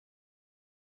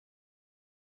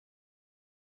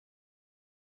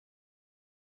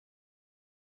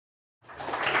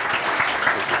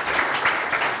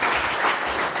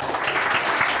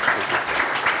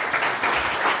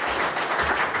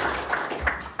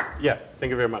Yeah, thank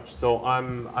you very much. So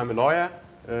I'm a lawyer,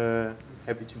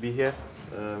 happy to be here.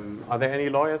 Are there any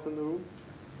lawyers in the room?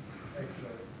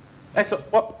 Excellent.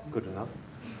 Excellent. Well, good enough.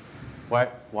 Why?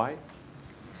 Why?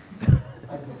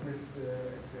 I dismissed the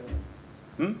exam.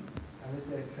 Hmm? I missed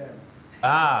the exam.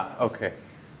 Ah, okay.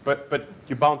 But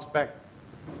you bounced back.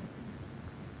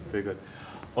 Very good.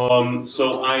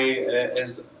 So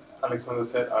as Alexander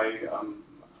said,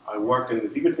 I work in the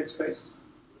legal tech space.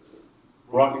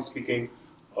 Broadly speaking,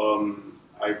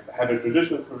 I had a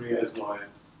traditional career as lawyer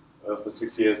for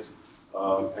 6 years,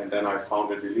 and then I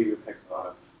founded a legal tech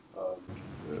startup,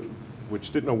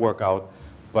 which did not work out,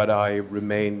 but I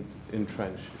remained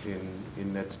entrenched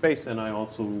in that space, and I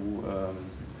also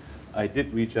I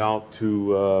did reach out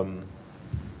to.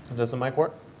 Does the mic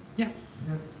work? Yes.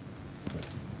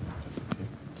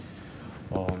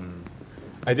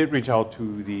 I did reach out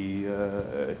to the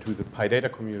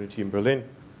PyData community in Berlin,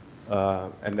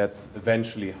 and that's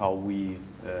eventually how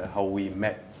we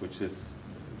met, which is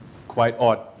quite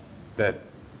odd that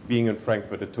being in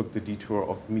Frankfurt, it took the detour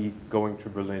of me going to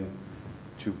Berlin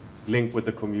to link with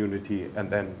the community and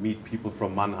then meet people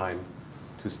from Mannheim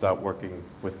to start working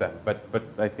with them. But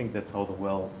I think that's how the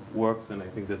well works, and I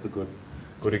think that's a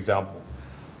good example.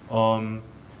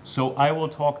 So I will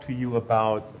talk to you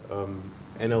about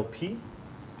NLP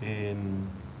in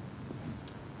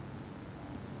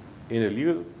a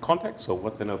legal context. So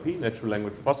what's NLP? Natural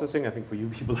language processing. I think for you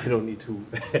people, I don't need to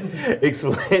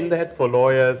explain that. For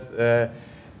lawyers,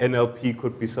 NLP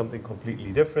could be something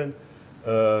completely different.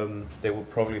 They would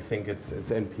probably think it's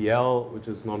NPL, which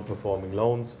is non-performing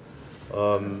loans.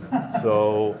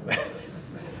 So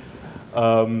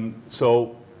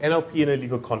NLP in a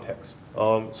legal context.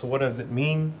 So what does it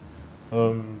mean?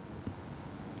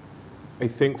 I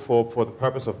think for the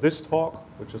purpose of this talk,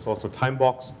 which is also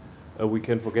time-boxed, we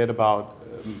can forget about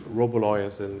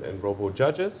robo-lawyers and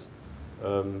robo-judges.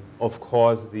 Of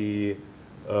course, the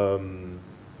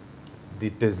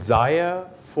desire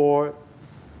for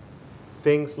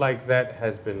things like that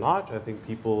has been large. I think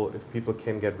if people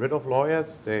can get rid of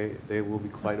lawyers, they will be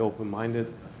quite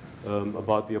open-minded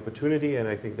about the opportunity, and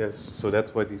I think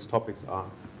that's why these topics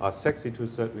are sexy to a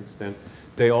certain extent.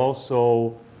 They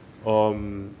also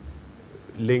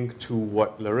link to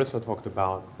what Larissa talked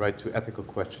about, right, to ethical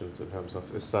questions in terms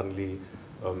of if suddenly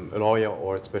a lawyer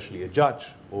or especially a judge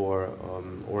or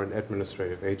an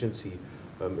administrative agency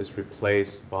is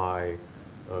replaced by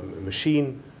a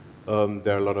machine,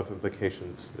 there are a lot of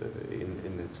implications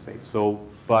in that space. So,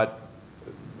 but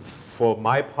for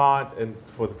my part and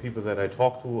for the people that I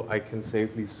talk to, I can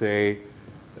safely say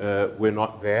we're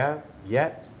not there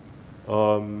yet.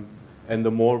 And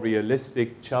the more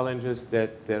realistic challenges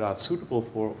that are suitable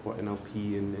for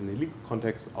NLP in the legal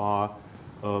context are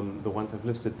the ones I've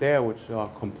listed there, which are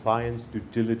compliance, due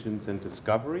diligence, and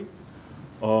discovery.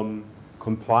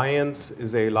 Compliance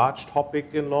is a large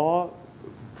topic in law,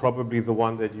 probably the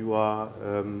one that you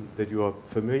are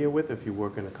familiar with if you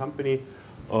work in a company.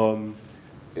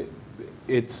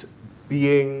 It's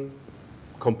being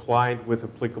compliant with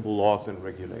applicable laws and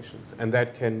regulations, and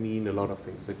that can mean a lot of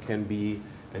things. It can be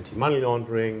anti-money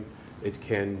laundering, it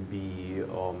can be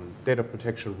data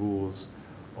protection rules,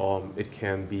 it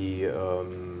can be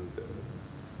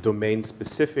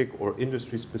domain-specific or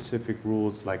industry-specific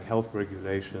rules like health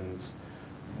regulations,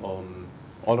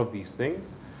 all of these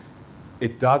things.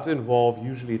 It does involve,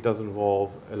 usually it does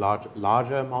involve a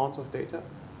larger amounts of data.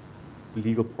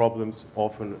 Legal problems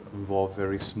often involve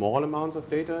very small amounts of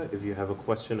data. If you have a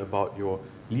question about your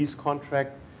lease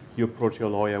contract, you approach your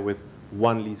lawyer with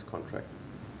one lease contract.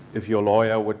 If your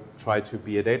lawyer would try to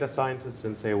be a data scientist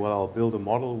and say, well, I'll build a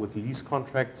model with lease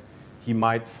contracts, he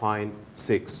might find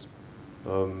 6.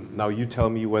 Now you tell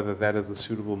me whether that is a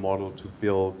suitable model to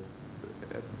build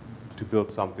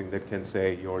something that can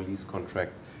say your lease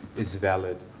contract is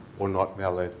valid or not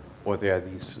valid, or there are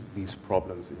these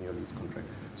problems in your lease contract.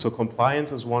 So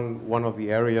compliance is one of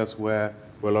the areas where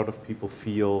a lot of people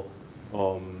feel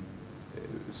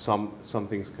some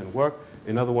things can work.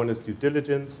 Another one is due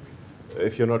diligence.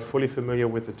 If you're not fully familiar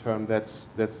with the term, that's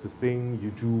the thing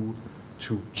you do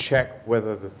to check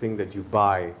whether the thing that you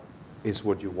buy is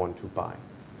what you want to buy.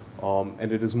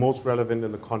 And it is most relevant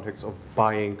in the context of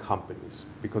buying companies,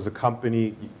 because a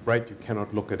company, right, you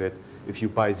cannot look at it. If you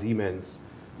buy Siemens,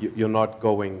 you're not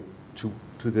going to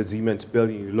the Siemens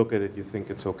building, you look at it, you think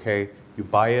it's okay, you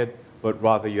buy it, but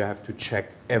rather you have to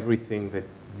check everything that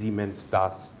Siemens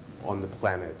does on the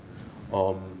planet.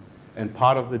 And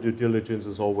part of the due diligence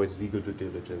is always legal due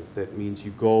diligence. That means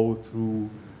you go through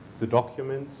the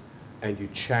documents and you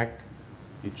check,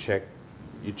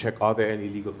 are there any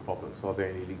legal problems, are there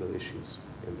any legal issues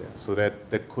in there? So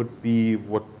that could be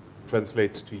what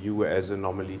translates to you as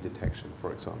anomaly detection,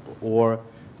 for example, or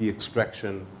the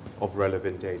extraction of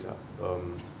relevant data.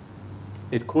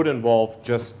 It could involve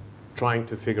just trying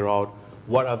to figure out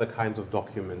what are the kinds of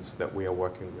documents that we are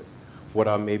working with. What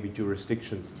are maybe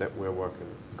jurisdictions that we're working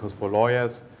with? Because for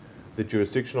lawyers, the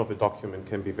jurisdiction of a document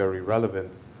can be very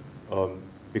relevant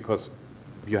because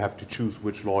you have to choose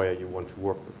which lawyer you want to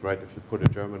work with, right? If you put a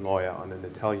German lawyer on an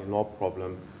Italian law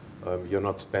problem, you're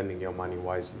not spending your money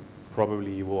wisely.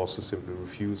 Probably you will also simply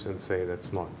refuse and say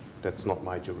that's not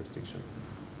my jurisdiction.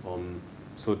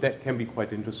 So that can be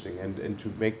quite interesting. And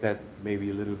to make that maybe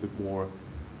a little bit more,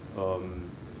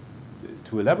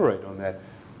 to elaborate on that,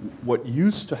 what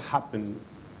used to happen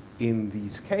in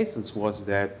these cases was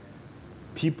that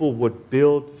people would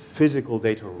build physical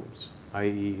data rooms,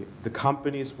 i.e. the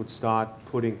companies would start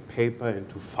putting paper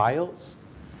into files,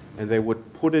 and they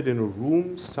would put it in a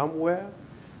room somewhere,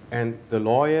 and the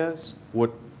lawyers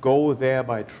would go there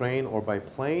by train or by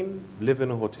plane, live in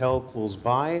a hotel close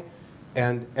by,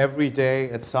 and every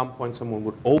day at some point someone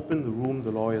would open the room,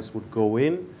 the lawyers would go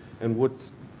in and would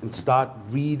start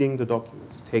reading the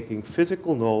documents, taking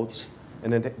physical notes,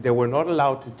 and then they were not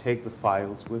allowed to take the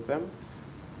files with them.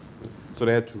 So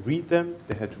they had to read them,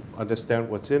 they had to understand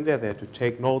what's in there, they had to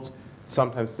take notes.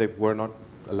 Sometimes they were not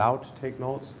allowed to take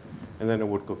notes, and then they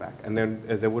would go back. And then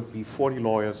there would be 40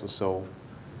 lawyers or so,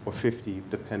 or 50,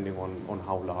 depending on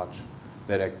how large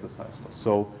that exercise was.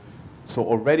 So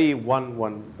already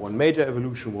one major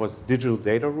evolution was digital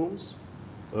data rooms.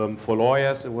 For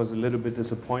lawyers, it was a little bit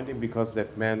disappointing because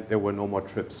that meant there were no more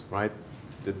trips, right?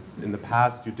 In the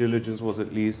past, due diligence was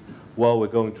at least, well, we're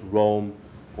going to Rome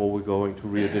or we're going to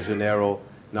Rio de Janeiro.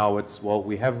 Now it's, well,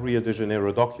 we have Rio de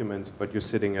Janeiro documents, but you're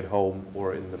sitting at home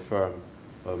or in the firm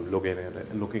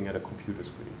looking at a computer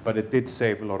screen. But it did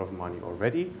save a lot of money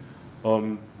already.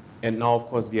 And now, of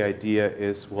course, the idea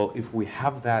is, well, if we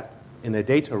have that in a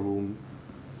data room,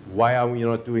 why are we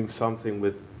not doing something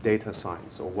with data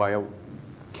science? Or why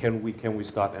can we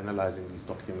start analyzing these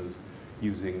documents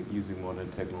using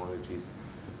modern technologies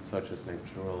such as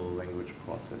natural language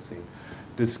processing?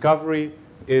 Discovery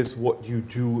is what you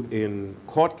do in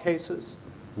court cases,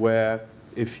 where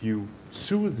if you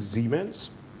sue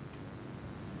Siemens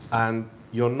and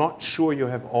you're not sure you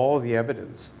have all the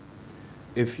evidence,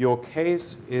 if your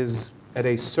case is at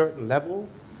a certain level,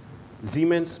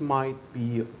 Siemens might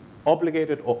be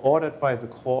obligated or ordered by the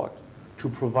court to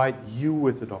provide you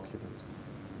with the document.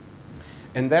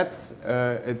 And that's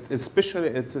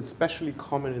it's especially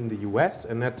common in the US,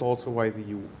 and that's also why the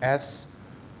US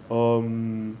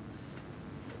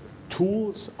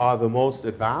tools are the most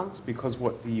advanced, because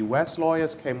what the US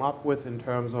lawyers came up with in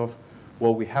terms of,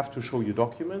 well, we have to show you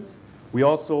documents,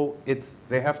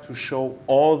 they have to show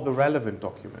all the relevant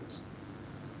documents.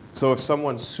 So if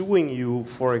someone's suing you,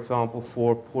 for example,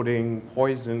 for putting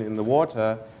poison in the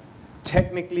water,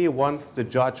 technically, once the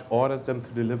judge orders them to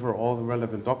deliver all the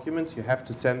relevant documents, you have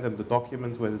to send them the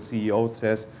documents where the CEO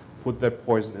says, put that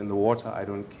poison in the water, I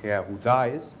don't care who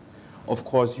dies. Of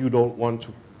course, you don't want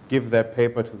to give that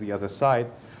paper to the other side,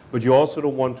 but you also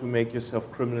don't want to make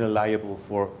yourself criminally liable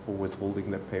for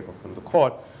withholding that paper from the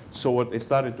court. So what they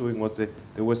started doing was they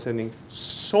were sending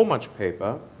so much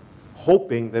paper,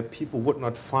 hoping that people would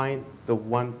not find the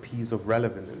one piece of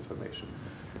relevant information.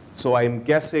 So I'm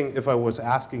guessing if I was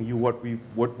asking you what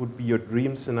would be your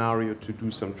dream scenario to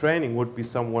do some training, would be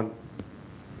someone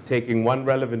taking one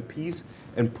relevant piece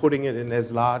and putting it in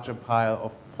as large a pile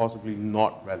of possibly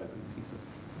not relevant pieces.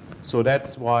 So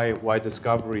that's why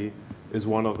discovery is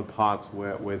one of the parts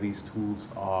where these tools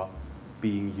are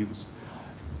being used.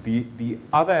 The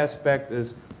other aspect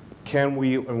is, can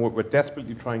we, and what we're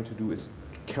desperately trying to do is,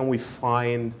 can we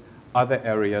find other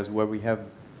areas where we have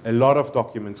a lot of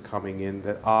documents coming in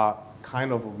that are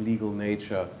kind of legal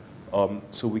nature,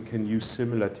 so we can use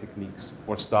similar techniques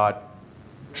or start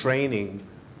training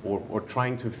or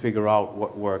trying to figure out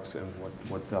what works and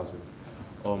what doesn't.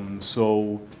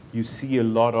 So you see a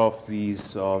lot of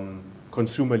these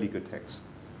consumer legal texts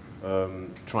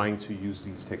trying to use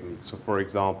these techniques. So for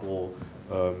example,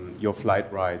 your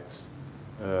flight rights,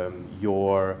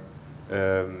 your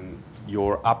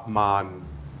Abmahn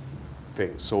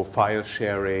thing, so file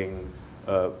sharing,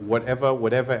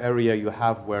 whatever area you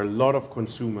have where a lot of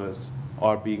consumers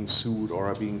are being sued or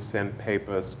are being sent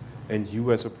papers, and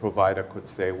you as a provider could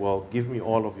say, well, give me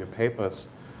all of your papers,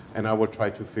 and I will try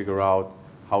to figure out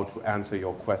how to answer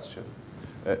your question.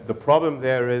 The problem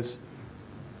there is,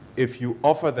 if you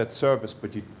offer that service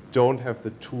but you don't have the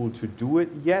tool to do it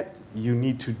yet, you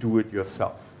need to do it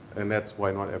yourself. And that's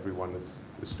why not everyone is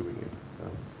doing it.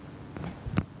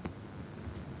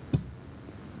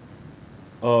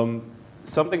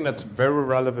 something that's very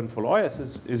relevant for lawyers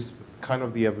is kind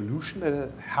of the evolution that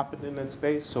has happened in that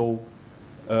space. So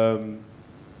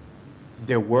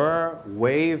there were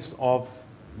waves of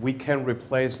we can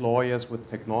replace lawyers with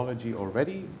technology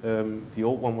already. The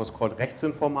old one was called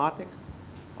Rechtsinformatik,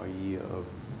 i.e.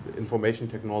 Information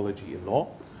technology in law.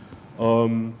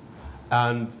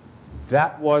 And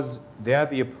that was, there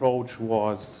the approach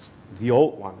was the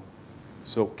old one.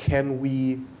 So can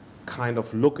we kind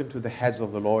of look into the heads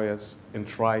of the lawyers and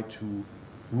try to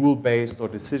rule-based or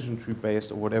decision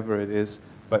tree-based or whatever it is,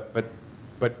 but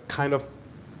kind of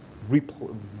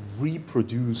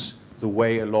reproduce the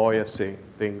way a lawyer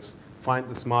thinks, find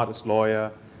the smartest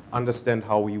lawyer, understand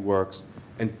how he works,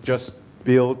 and just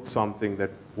build something that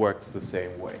works the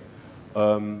same way.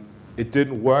 It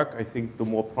didn't work. I think the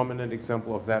more prominent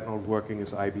example of that not working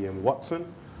is IBM Watson.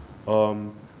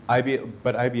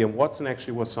 But IBM Watson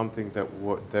actually was something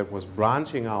that was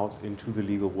branching out into the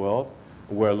legal world,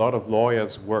 where a lot of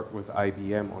lawyers worked with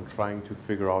IBM on trying to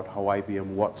figure out how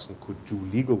IBM Watson could do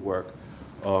legal work.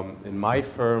 In my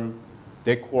firm,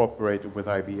 they cooperated with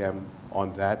IBM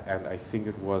on that, and I think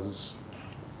it was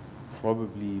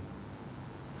probably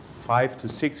 5 to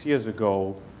 6 years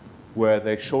ago where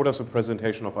they showed us a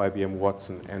presentation of IBM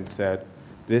Watson and said,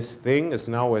 this thing is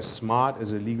now as smart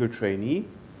as a legal trainee,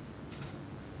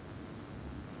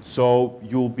 so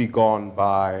you'll be gone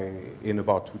in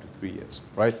about 2 to 3 years,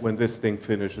 right? When this thing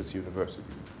finishes university,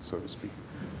 so to speak.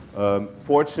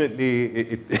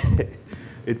 Fortunately,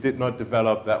 it did not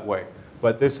develop that way.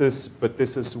 But this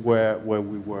is where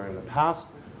we were in the past.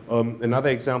 Another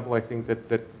example I think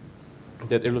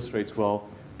that illustrates well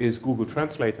is Google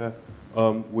Translator,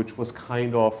 which was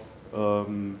kind of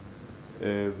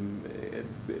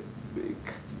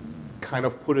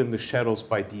put in the shadows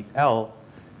by DeepL.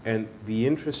 And the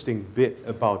interesting bit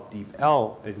about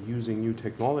DeepL and using new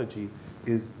technology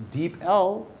is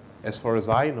DeepL, as far as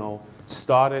I know,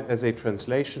 started as a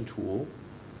translation tool,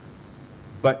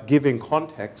 but giving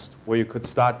context where you could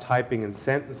start typing in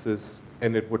sentences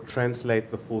and it would translate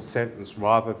the full sentence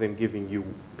rather than giving you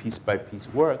piece by piece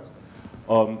words.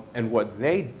 And what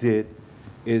they did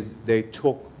is they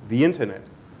took the internet.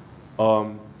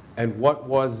 And what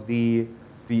was the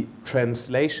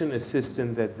translation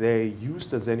assistant that they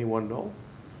used? Does anyone know?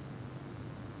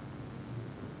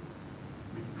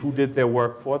 Wikipedia. Who did their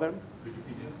work for them?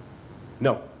 Wikipedia?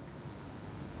 No.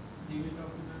 Legal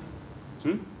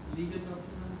documents? Legal documents?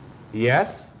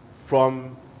 Yes.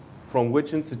 From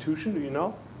which institution, do you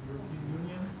know? European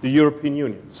Union. The European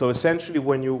Union. So essentially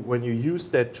when you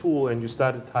used that tool and you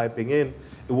started typing in,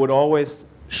 it would always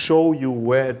show you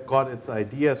where it got its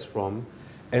ideas from.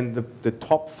 And the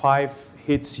top 5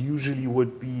 hits usually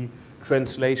would be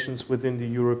translations within the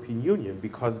European Union,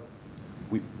 because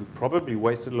we probably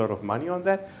wasted a lot of money on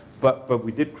that, but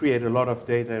we did create a lot of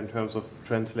data in terms of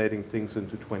translating things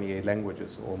into 28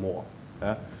 languages or more.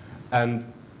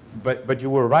 But you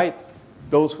were right,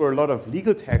 those were a lot of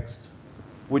legal texts,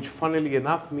 which funnily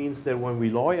enough means that when we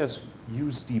lawyers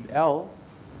use DeepL,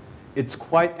 it's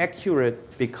quite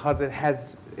accurate because it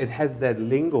has that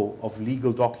lingo of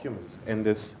legal documents and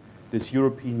this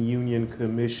European Union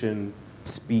Commission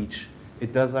speech.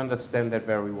 It does understand that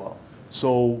very well.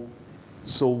 So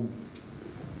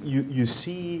you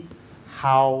see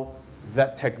how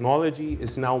that technology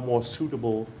is now more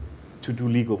suitable to do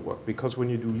legal work. Because when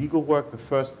you do legal work, the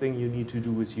first thing you need to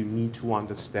do is you need to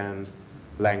understand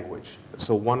language.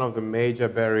 So one of the major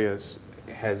barriers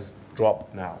has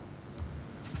dropped now.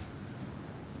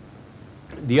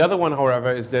 The other one,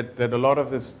 however, is that a lot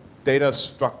of this data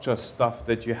structure stuff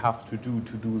that you have to do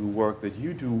the work that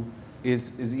you do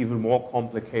is even more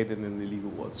complicated in the legal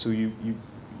world. So you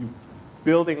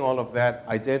building all of that,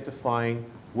 identifying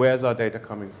where's our data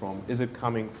coming from. Is it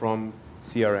coming from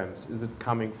CRMs? Is it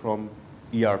coming from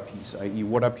ERPs, i.e.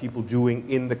 what are people doing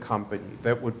in the company?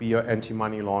 That would be your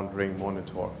anti-money laundering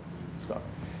monitoring stuff.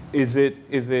 Is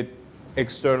it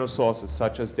external sources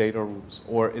such as data rooms,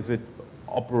 or is it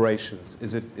operations?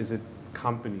 Is it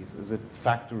companies? Is it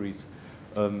factories?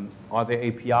 Are there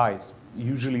APIs?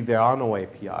 Usually there are no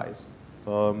APIs.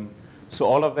 So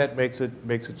all of that makes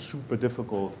it super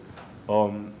difficult.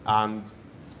 And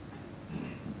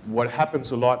what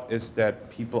happens a lot is that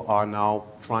people are now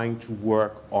trying to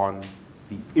work on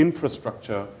the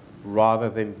infrastructure rather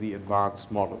than the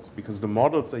advanced models, because the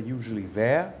models are usually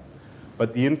there,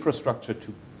 but the infrastructure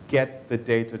to get the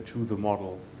data to the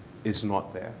model is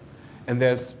not there. And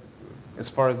there's, as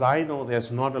far as I know, there's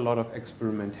not a lot of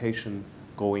experimentation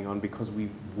going on because we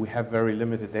have very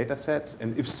limited data sets,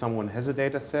 and if someone has a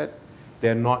data set,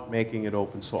 they're not making it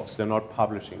open source. They're not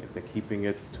publishing it. They're keeping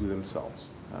it to themselves.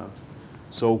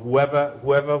 So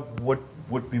whoever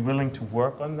would be willing to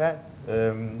work on that.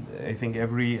 I think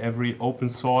every open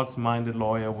source minded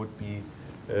lawyer would be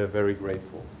very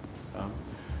grateful.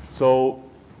 So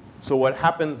what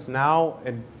happens now,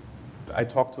 and I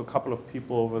talked to a couple of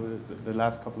people over the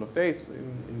last couple of days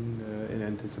in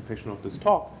anticipation of this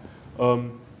talk,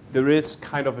 there is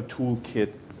kind of a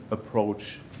toolkit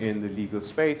approach in the legal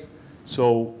space.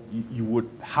 So you would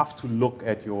have to look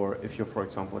at if you're, for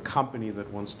example, a company that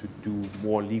wants to do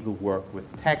more legal work with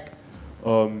tech,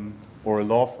 or a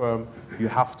law firm, you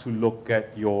have to look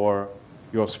at your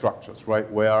structures, right?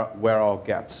 Where are our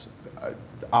gaps?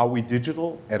 Are we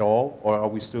digital at all, or are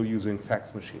we still using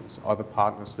fax machines? Are the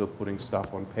partners still putting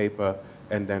stuff on paper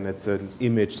and then it's an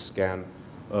image scan?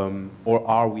 Or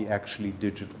are we actually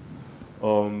digital?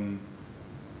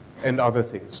 And other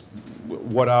things.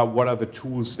 What are the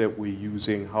tools that we're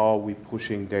using? How are we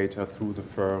pushing data through the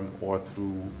firm or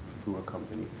through a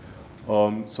company?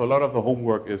 So a lot of the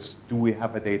homework is, do we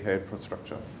have a data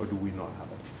infrastructure or do we not have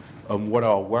it? What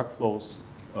are our workflows?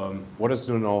 What is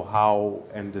the know-how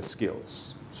and the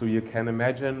skills? So you can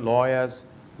imagine lawyers,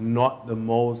 not the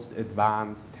most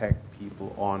advanced tech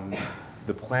people on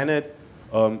the planet.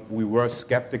 We were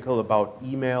skeptical about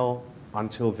email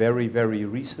until very, very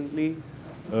recently.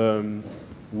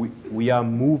 We are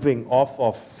moving off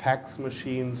of fax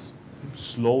machines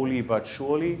slowly but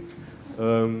surely.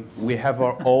 We have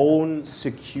our own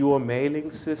secure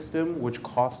mailing system, which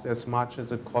cost as much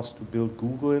as it cost to build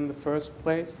Google in the first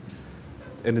place.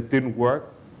 And it didn't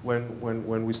work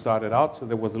when we started out, so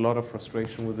there was a lot of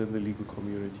frustration within the legal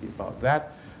community about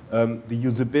that. The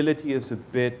usability is a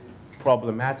bit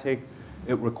problematic.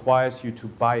 It requires you to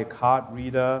buy a card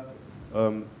reader,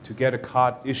 to get a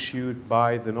card issued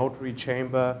by the notary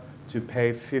chamber, to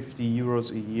pay 50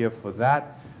 euros a year for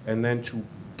that, and then to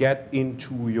get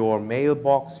into your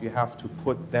mailbox, you have to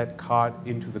put that card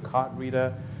into the card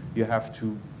reader. You have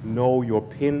to know your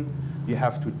PIN. You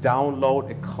have to download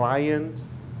a client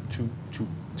to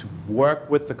work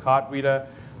with the card reader.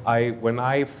 When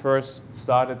I first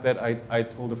started that, I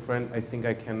told a friend, I think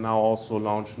I can now also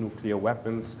launch nuclear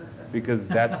weapons, because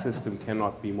that system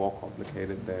cannot be more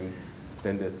complicated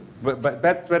than this. But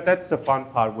that's the fun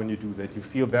part when you do that. You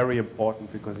feel very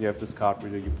important because you have this card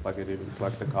reader, you plug it in, you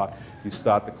plug the card, you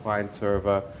start the client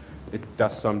server, it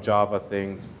does some Java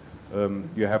things.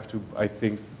 You have to, I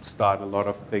think, start a lot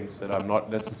of things that are not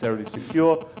necessarily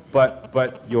secure,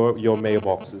 but your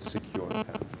mailbox is secure.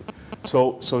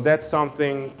 So that's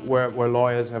something where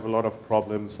lawyers have a lot of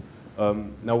problems.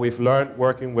 Now we've learned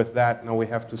working with that. Now we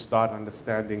have to start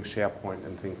understanding SharePoint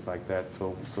and things like that.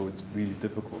 So it's really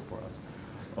difficult for us.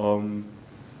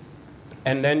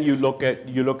 And then you look at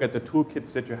the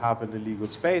toolkits that you have in the legal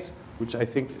space, which I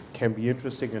think can be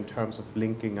interesting in terms of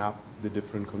linking up the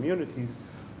different communities.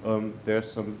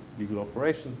 There's some legal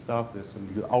operations stuff. There's some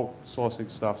legal outsourcing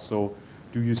stuff. So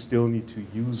do you still need to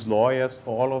use lawyers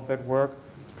for all of that work?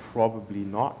 Probably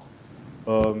not.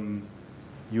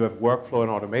 You have workflow and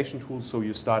automation tools, so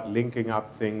you start linking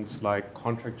up things like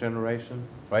contract generation,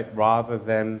 right? Rather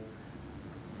than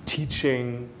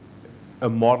teaching a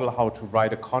model how to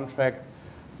write a contract,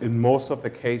 in most of the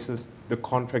cases, the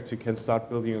contracts, you can start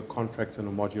building a contract in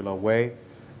a modular way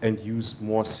and use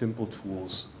more simple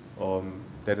tools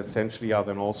that essentially are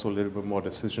then also a little bit more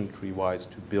decision tree-wise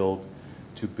to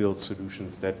build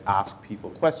solutions that ask people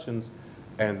questions,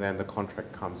 and then the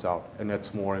contract comes out. And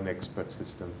that's more an expert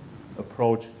system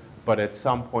approach. But at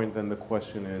some point, then the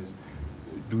question is,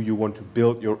 do you want to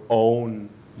build your own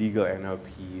legal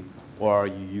NLP, or are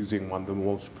you using one, the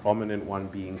most prominent one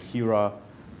being HERA,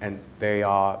 and they're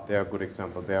a good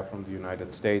example. They're from the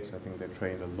United States. I think they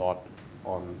trained a lot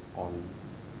on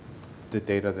the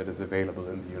data that is available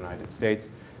in the United States,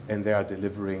 and they are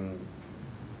delivering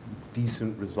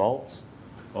decent results.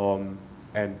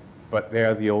 But they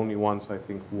are the only ones, I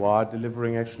think, who are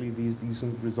delivering actually these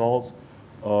decent results.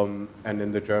 And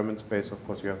in the German space, of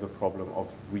course, you have the problem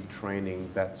of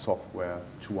retraining that software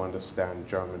to understand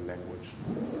German language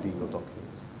legal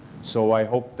documents. So I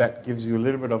hope that gives you a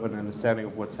little bit of an understanding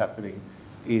of what's happening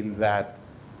in that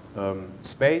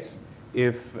space.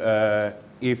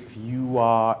 If you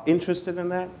are interested in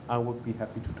that, I would be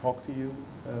happy to talk to you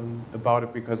about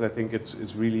it, because I think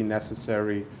it's really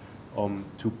necessary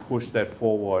to push that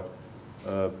forward.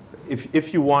 If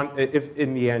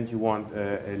in the end you want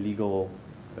a legal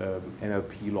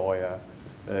NLP lawyer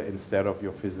instead of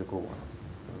your physical one.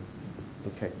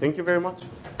 Okay, thank you very much.